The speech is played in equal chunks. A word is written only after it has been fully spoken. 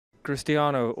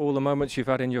Cristiano, all the moments you've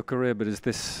had in your career, but is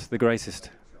this the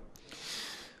greatest?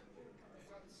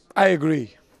 I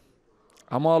agree.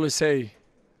 I'm always say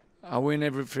I win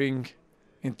everything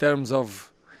in terms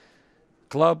of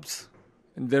clubs,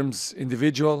 in terms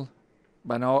individual,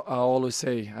 but now I always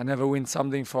say I never win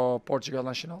something for Portugal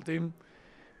national team,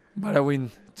 but I win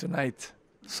tonight.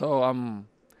 So I'm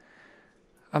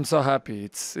so happy.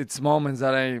 It's moments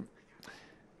that I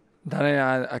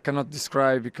cannot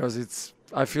describe because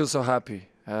I feel so happy.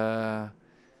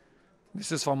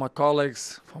 This is for my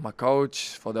colleagues, for my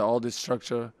coach, for all the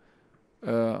structure,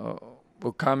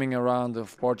 who coming around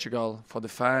of Portugal, for the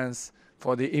fans,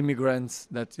 for the immigrants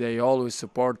that they always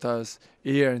support us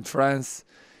here in France.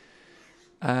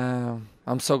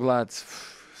 I'm so glad.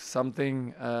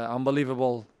 Something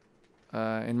unbelievable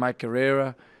in my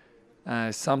career.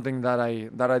 Something that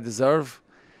I deserve.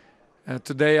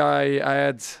 Today I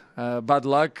had bad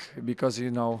luck because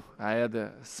I had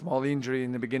a small injury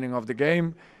in the beginning of the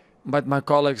game, but my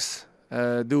colleagues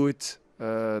do it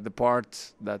the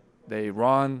part that they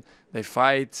run, they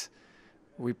fight.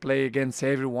 We play against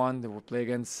everyone. We play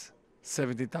against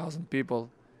 70,000 people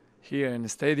here in the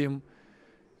stadium.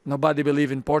 Nobody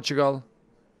believes in Portugal,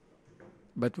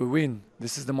 but we win.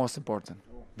 This is the most important.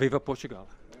 Viva Portugal!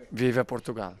 Viva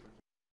Portugal!